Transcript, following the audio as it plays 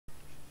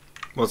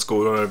What's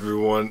going on,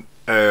 everyone?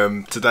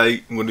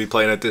 Today I'm going to be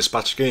playing a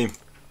dispatch game,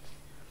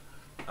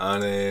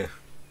 and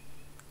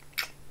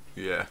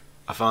yeah,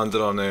 I found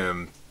it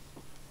on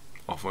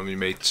off one of my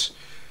mates.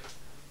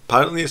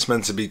 Apparently it's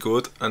meant to be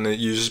good, and it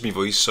uses my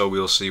voice, so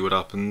we'll see what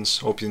happens.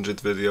 Hope you enjoyed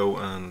the video,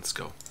 and let's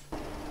go.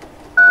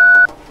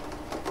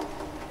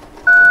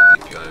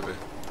 DPI a bit.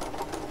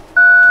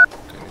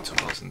 Don't need some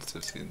more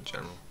sensitivity in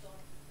general.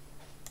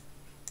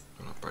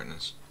 Not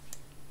brightness.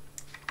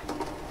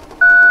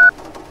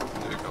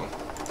 There we go.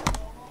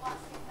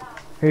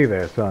 Hey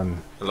there,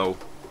 son. Hello.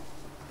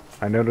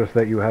 I noticed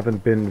that you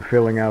haven't been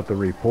filling out the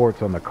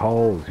reports on the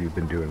calls you've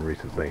been doing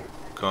recently.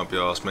 Can't be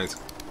arsed, mate.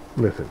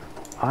 Listen,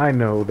 I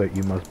know that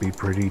you must be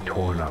pretty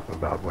torn up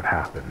about what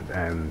happened,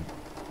 and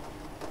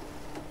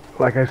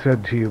like I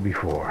said to you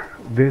before,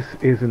 this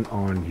isn't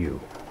on you.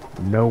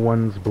 No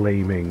one's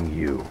blaming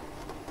you.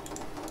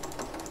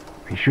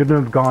 He shouldn't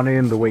have gone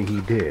in the way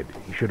he did.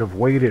 He should have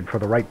waited for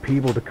the right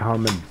people to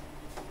come and...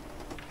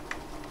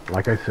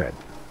 Like I said,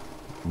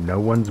 no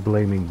one's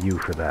blaming you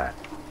for that.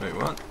 Wait,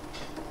 what?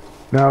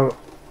 Now,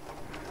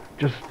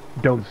 just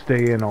don't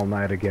stay in all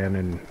night again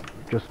and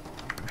just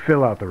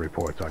fill out the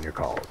reports on your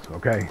calls,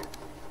 okay?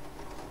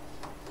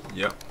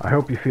 Yep. I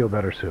hope you feel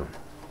better soon.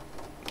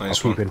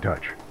 Nice I'll one. keep in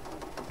touch.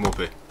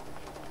 Muppy.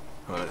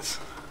 Right. Let's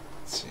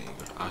see,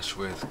 got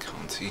Ashworth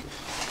County.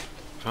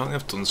 Apparently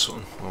I've done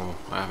something. Oh,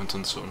 I haven't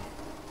done something.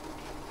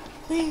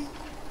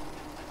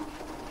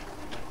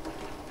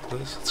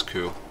 That's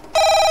cool.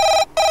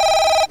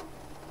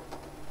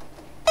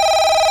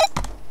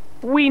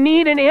 We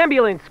need an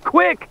ambulance,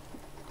 quick!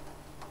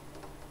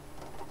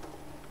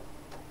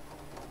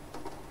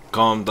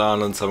 Calm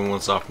down and tell me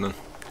what's happening.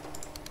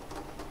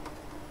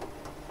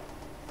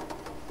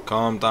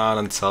 Calm down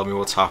and tell me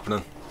what's happening.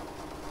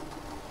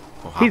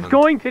 What happened? He's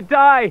going to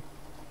die!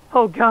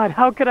 Oh God,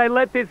 how could I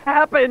let this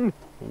happen?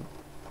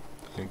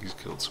 I think he's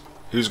killed someone.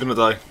 Who's gonna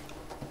die?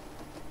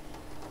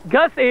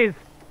 Gus is.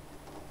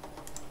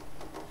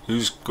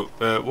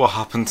 What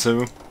happened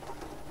to him?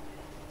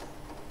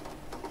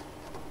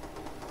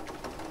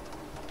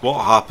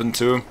 What happened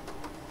to him?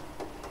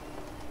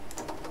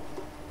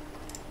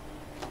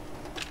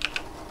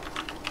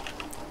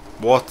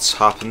 What's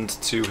happened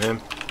to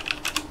him?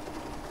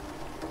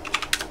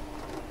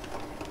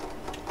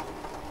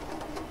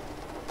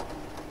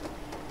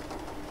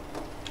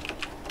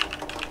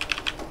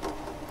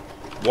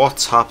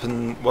 What's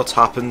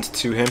happened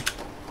to him?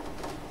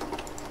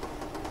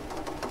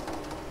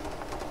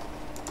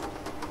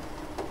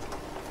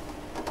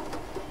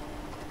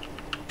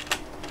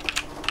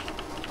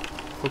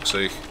 Fuck's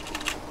sake.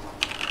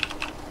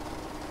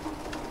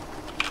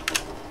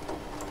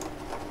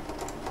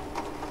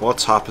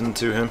 What's happened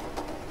to him?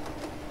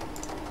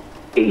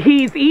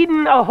 He's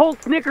eaten a whole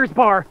Snickers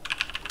bar.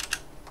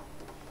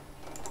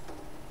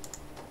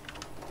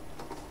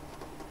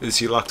 Is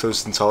he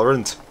lactose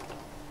intolerant?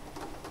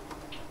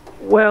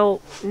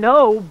 Well,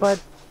 no,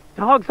 but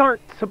dogs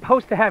aren't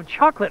supposed to have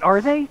chocolate,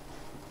 are they?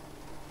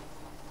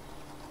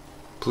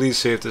 Please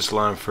save this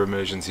line for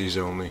emergencies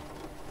only.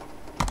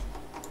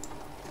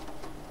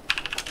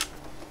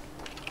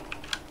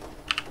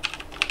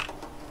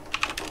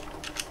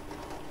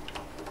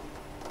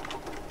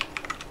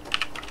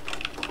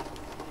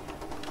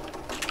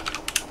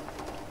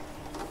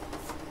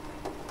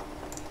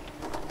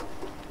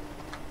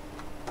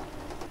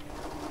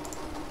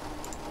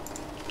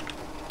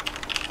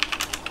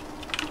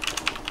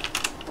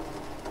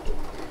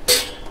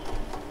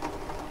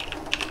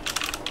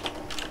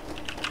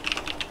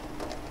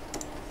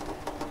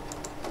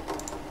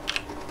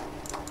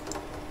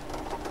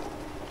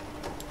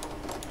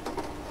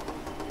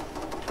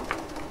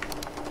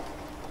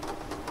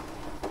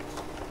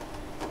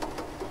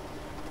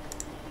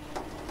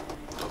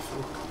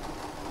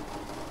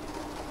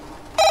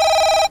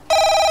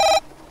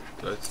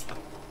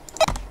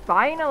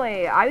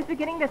 Finally! I was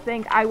beginning to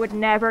think I would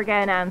never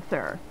get an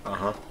answer.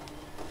 Uh-huh.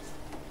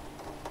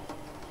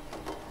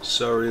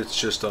 Sorry, it's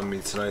just on me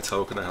tonight.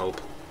 How can I help?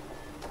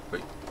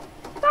 Wait,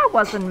 That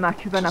wasn't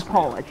much of an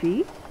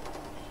apology.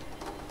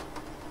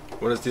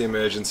 what is the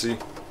emergency?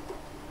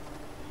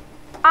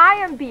 I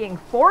am being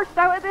forced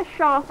out of this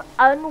shop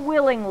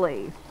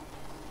unwillingly.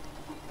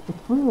 It's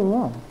 3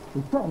 a.m.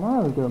 We set an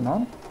hour ago,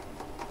 man.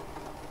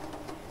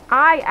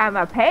 I am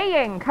a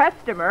paying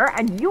customer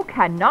and you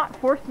cannot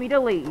force me to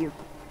leave.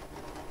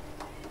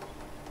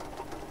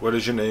 What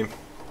is your name?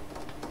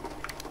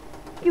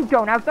 You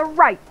don't have the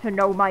right to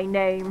know my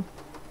name.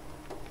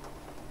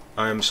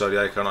 I am sorry,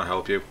 I cannot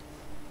help you.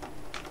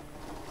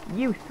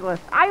 Useless.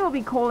 I will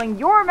be calling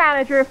your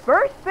manager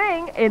first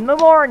thing in the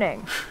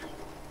morning.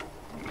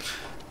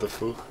 The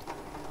fuck?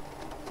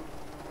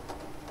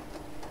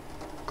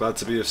 Glad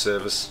to be of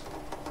service.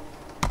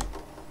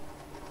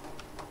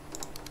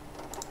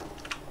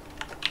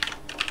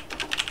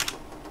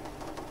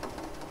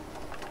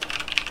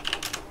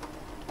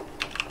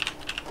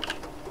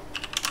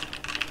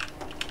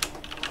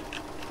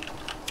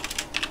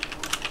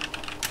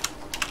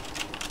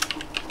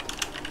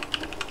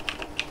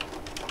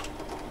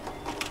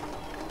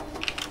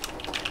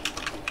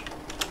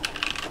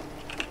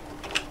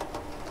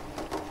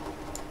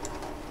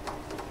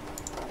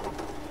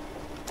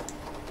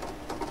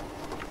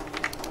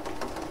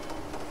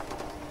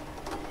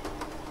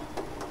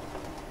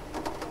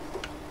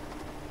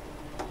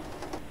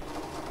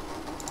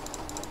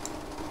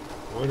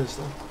 What is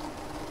that?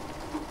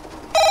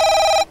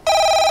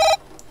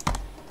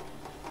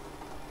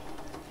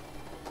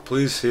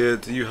 Please here,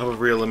 do you have a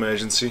real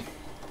emergency?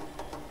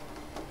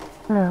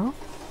 Hello?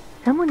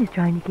 Someone is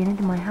trying to get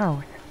into my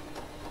house.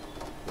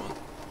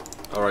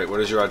 Alright, what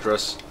is your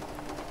address?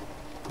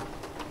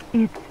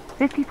 It's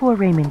 54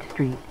 Raymond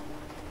Street.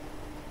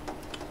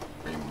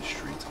 Raymond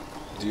Street.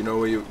 Do you know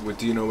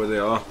where they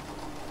are?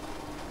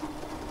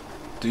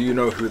 Do you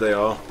know who they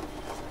are?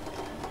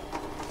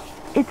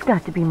 It's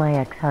got to be my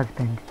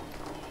ex-husband.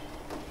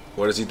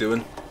 What is he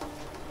doing?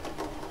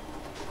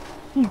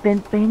 He's been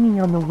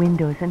banging on the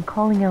windows and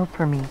calling out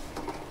for me.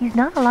 He's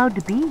not allowed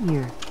to be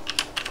here.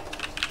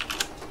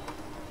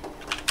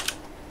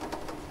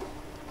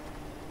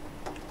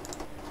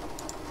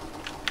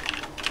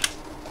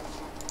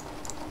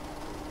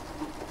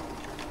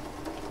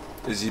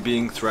 Is he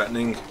being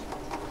threatening?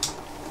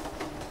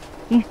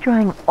 He's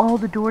trying all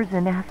the doors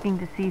and asking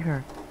to see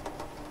her.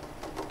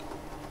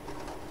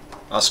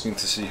 Asking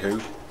to see who?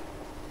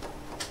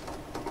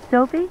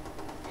 Sophie?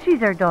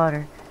 She's our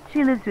daughter.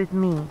 She lives with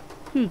me.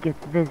 He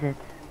gets visits.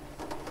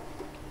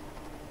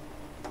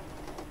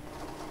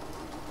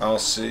 I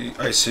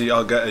see,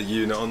 I'll get a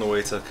unit on the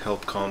way to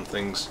help calm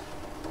things.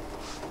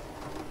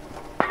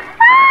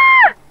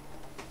 Ah!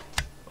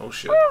 Oh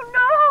shit. Oh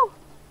no!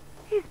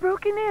 He's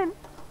broken in.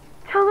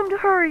 Tell him to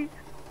hurry.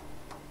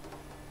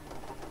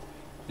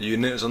 The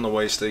unit is on the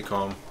way, stay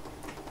calm.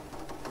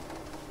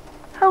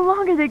 How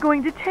long are they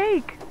going to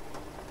take?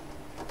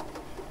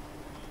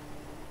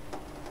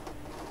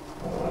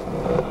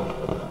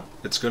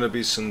 It's gonna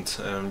be sent,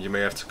 you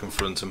may have to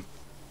confront him.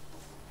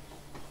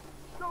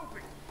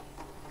 Sophie!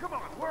 Come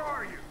on, where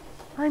are you?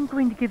 I'm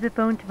going to give the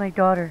phone to my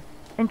daughter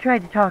and try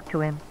to talk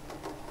to him.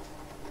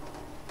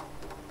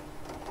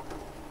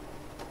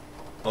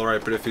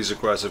 Alright, but if he's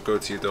aggressive, go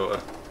to your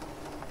daughter.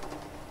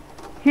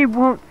 He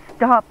won't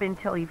stop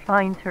until he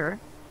finds her.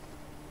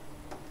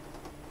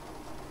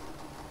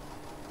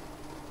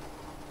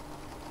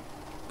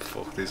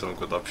 Fuck, these aren't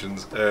good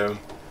options.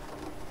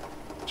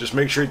 Just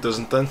make sure he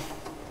doesn't then.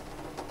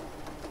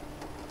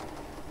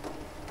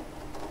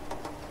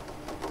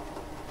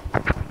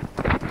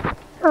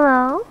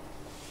 Hello?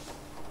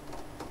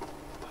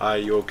 Hi,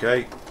 you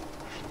okay?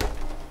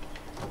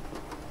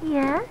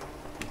 Yes?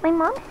 My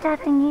mom said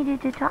I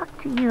needed to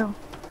talk to you.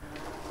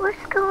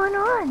 What's going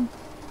on?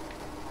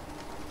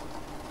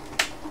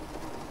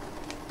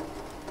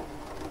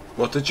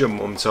 What did your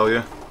mum tell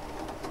you?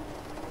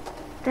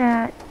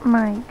 That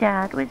my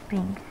dad was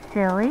being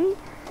silly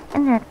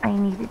and that I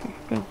needed to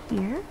stay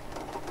here.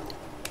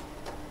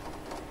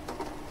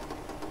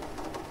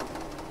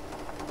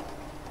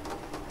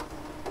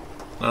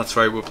 That's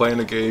right, we're playing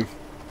a game.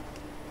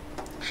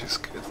 She's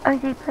good. Are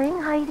they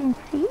playing hide and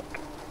seek?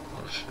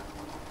 Oh shit.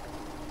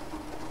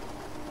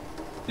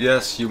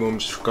 Yes, your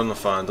mum's gonna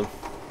find him.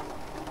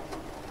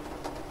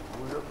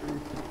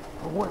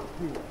 Where is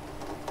he?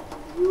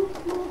 You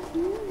can't be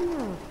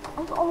here.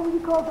 I've already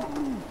called the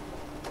police.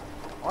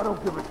 I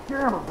don't give a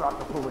damn about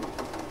the police.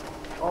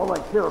 All I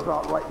care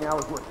about right now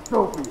is where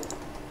Sophie is.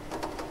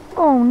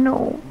 Oh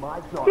no. My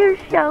daughter. They're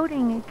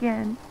shouting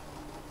again.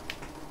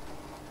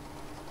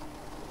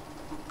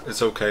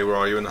 It's okay, where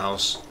are you in the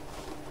house?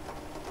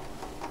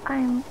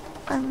 I'm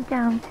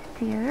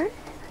downstairs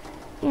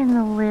in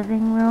the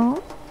living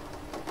room.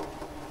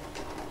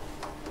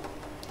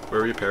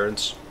 Where are your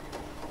parents?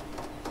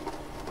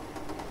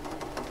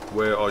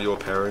 Where are your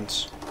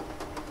parents?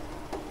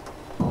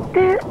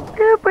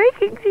 They're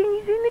breaking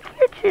things in the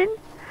kitchen.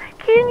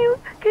 Can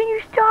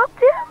you stop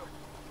them?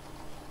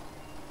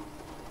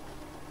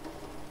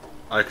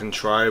 I can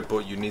try,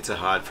 but you need to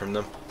hide from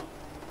them.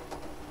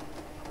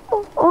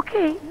 Oh,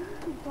 okay.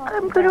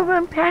 I'm gonna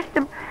run past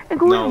them and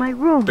go No, to my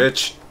room.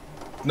 bitch.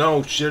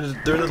 No, they're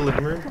in the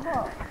living room.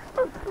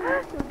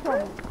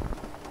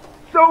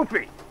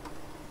 Sophie!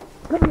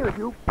 Come here,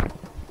 you.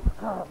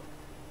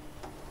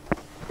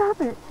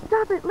 Stop it!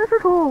 Stop it! Let her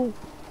go!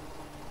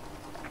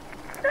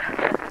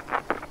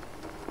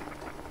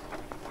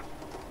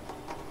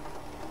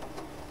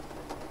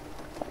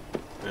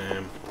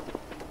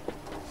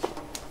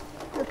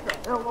 Get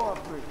the hell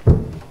off me.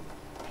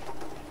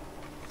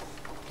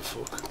 The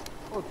fuck?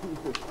 Oh,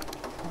 Jesus.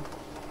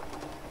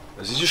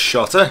 Has he just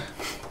shot her?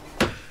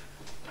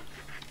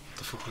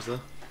 The fuck was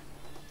that?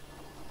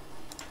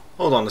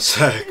 Hold on a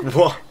sec.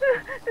 What?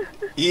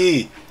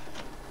 E.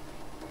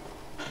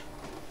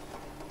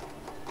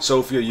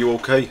 Sophie, are you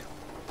okay?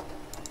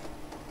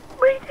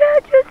 My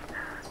dad just...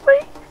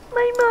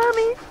 My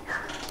mommy...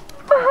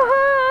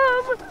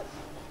 Mom!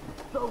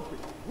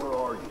 Sophie, where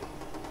are you?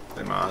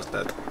 My ma's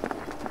dead.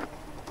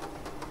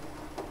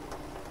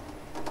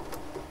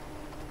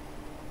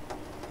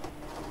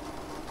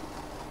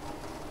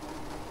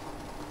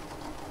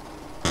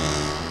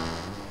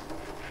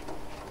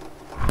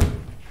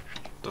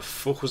 The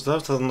fuck was that?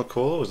 Was that on the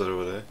call or was that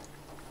over there?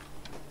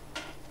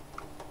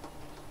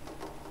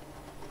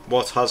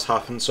 What has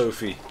happened,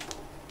 Sophie?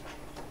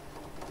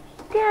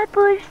 Dad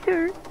pushed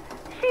her.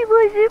 She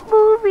wasn't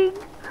moving.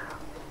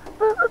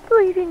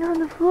 Bleeding on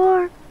the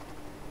floor.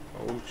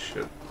 Oh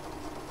shit.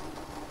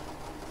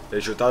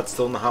 Is your dad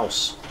still in the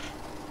house?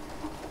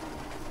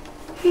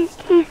 He's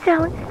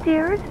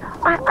downstairs.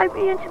 I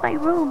ran to my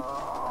room.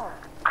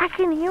 I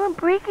can hear him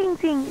breaking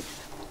things.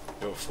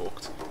 You're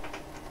fucked.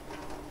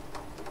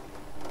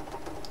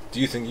 Do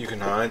you think you can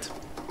hide?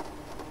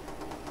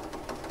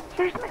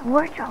 Here's my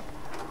wardrobe.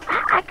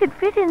 I could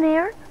fit in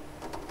there.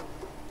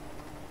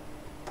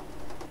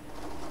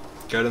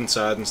 Get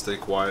inside and stay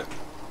quiet.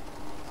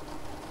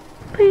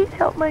 Please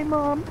help my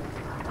mom.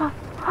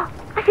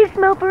 I can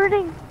smell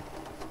burning.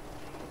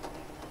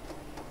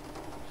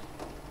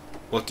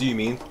 What do you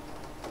mean?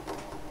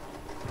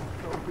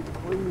 Sophie,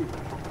 please.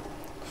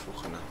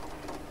 Fucking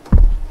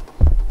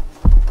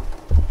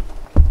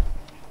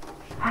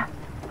hell.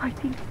 I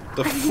think.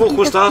 The fuck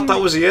was that? That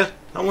was here.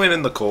 I went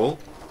in the call.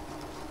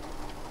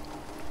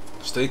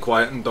 Stay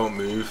quiet and don't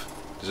move.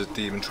 There's a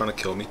demon trying to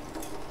kill me.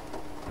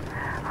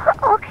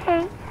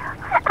 Okay.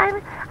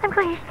 I'm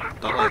going to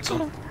stop That light's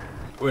talking. on.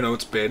 Oh no,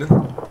 it's burning.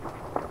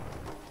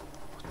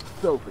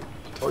 Sophie,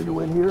 are you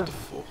in here?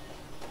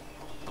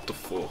 What the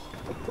fuck?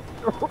 What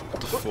the fuck? What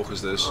the fuck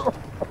is this?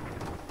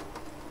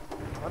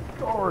 I'm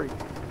sorry.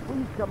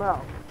 Please come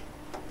out.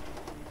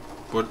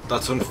 But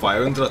that's on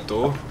fire under that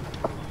door.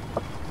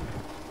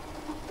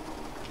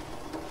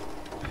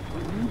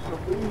 We need to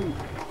leave.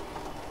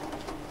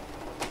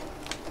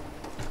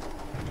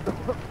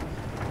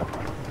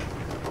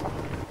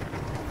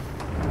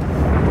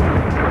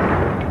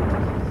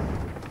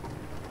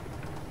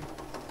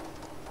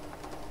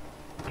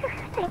 Do you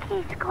think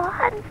he's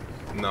gone?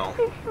 No.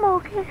 The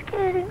smoke is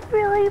getting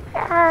really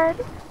bad.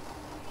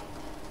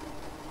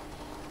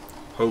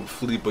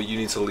 Hopefully, but you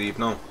need to leave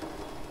now.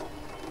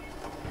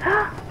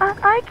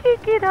 I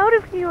can't get out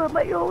of here on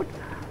my own.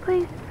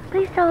 Please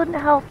tell him to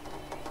help.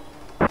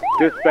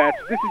 Dispatch,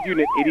 this is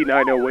Unit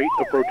 8908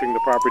 approaching the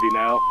property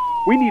now.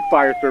 We need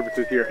fire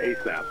services here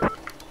ASAP.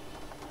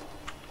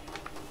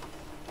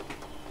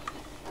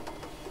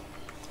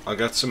 I'll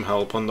get some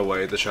help on the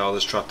way. The child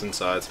is trapped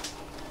inside.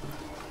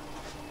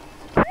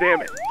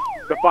 Damn it.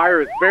 The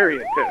fire is very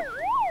intense.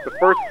 The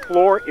first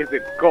floor is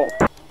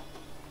engulfed.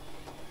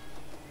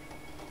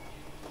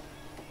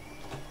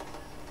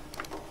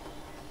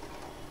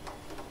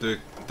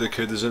 The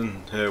kid is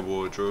in her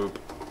wardrobe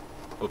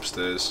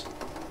upstairs.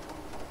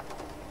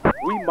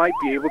 We might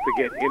be able to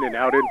get in and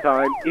out in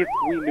time if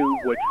we knew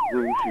which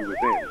room she was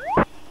in.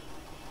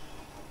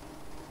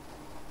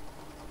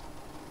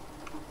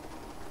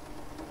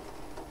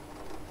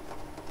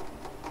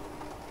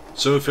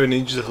 Sophie, I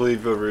need you to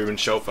leave your room and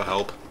shout for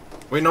help.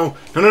 Wait, no.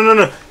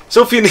 No.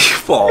 Sophie, I need you.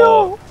 Oh.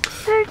 No,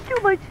 there's too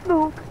much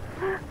smoke.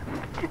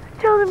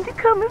 Tell them to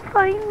come and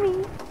find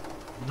me.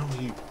 No,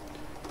 you...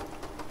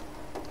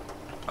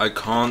 I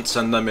can't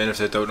send them in if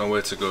they don't know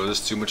where to go.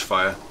 There's too much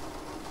fire.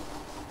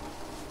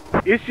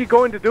 Is she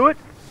going to do it?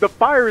 The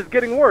fire is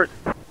getting worse.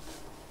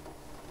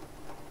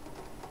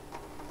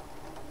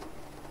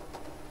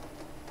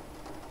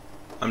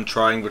 I'm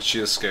trying, but she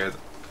is scared.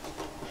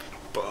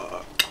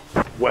 But...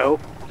 Well,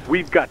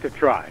 we've got to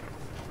try.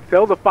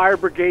 Tell the fire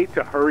brigade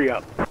to hurry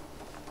up.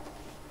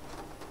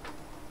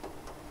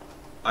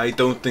 I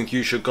don't think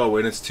you should go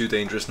in. It's too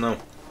dangerous now.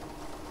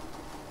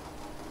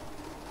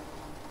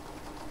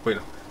 Wait,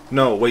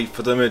 no, wait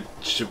for them.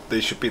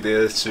 They should be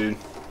there soon.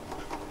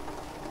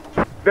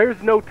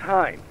 There's no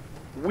time.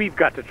 We've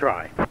got to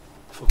try.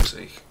 Fuck's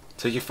sake.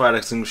 Take your fire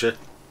extinguisher.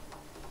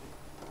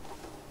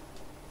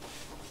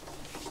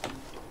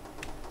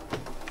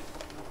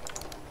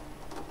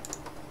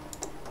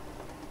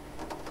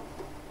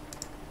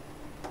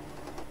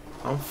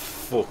 I don't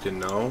fucking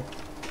know.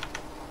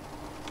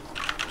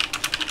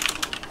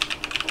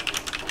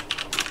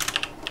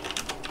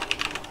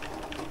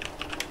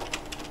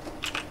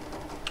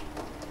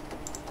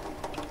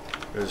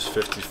 There's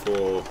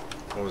 54,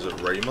 what was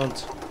it,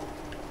 Raymond?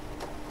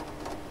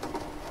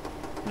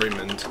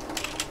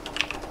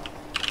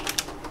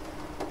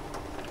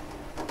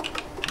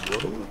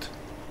 Road?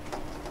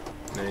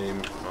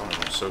 Name, I don't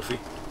know, Sophie?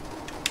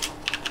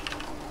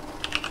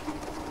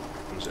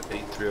 What was it,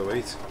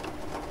 8308?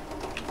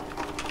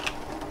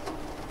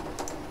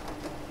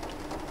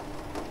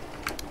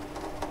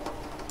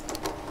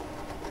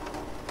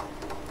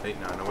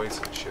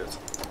 Shit.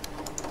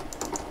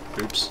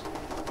 Oops.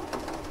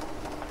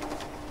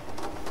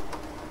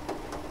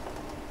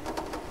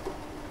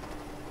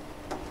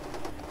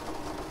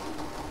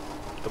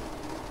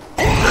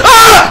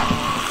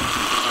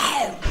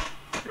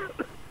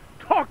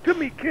 Talk to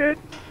me, kid.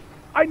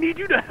 I need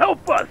you to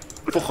help us.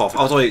 Fuck off.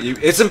 I'll tell you.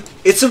 It's him.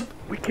 It's him.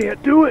 We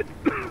can't do it.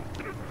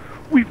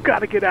 We've got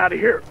to get out of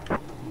here.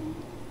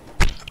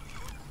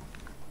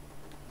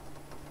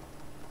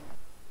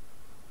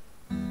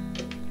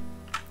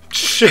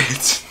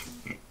 Shit.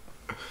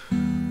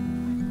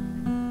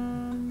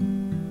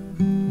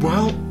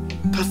 Well,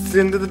 that's the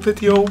end of the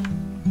video.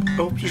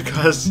 Hope you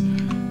guys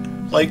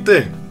liked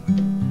it.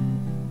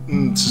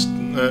 And,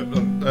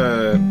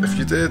 if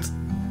you did,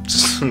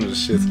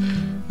 shit,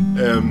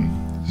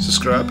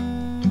 subscribe,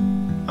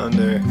 and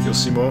you'll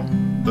see more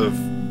of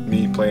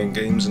me playing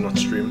games and not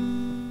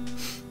streaming.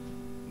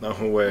 Now,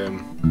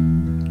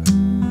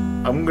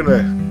 I'm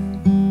gonna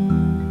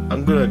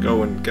I'm gonna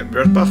go and get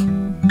my breath back.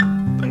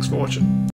 Thanks for watching.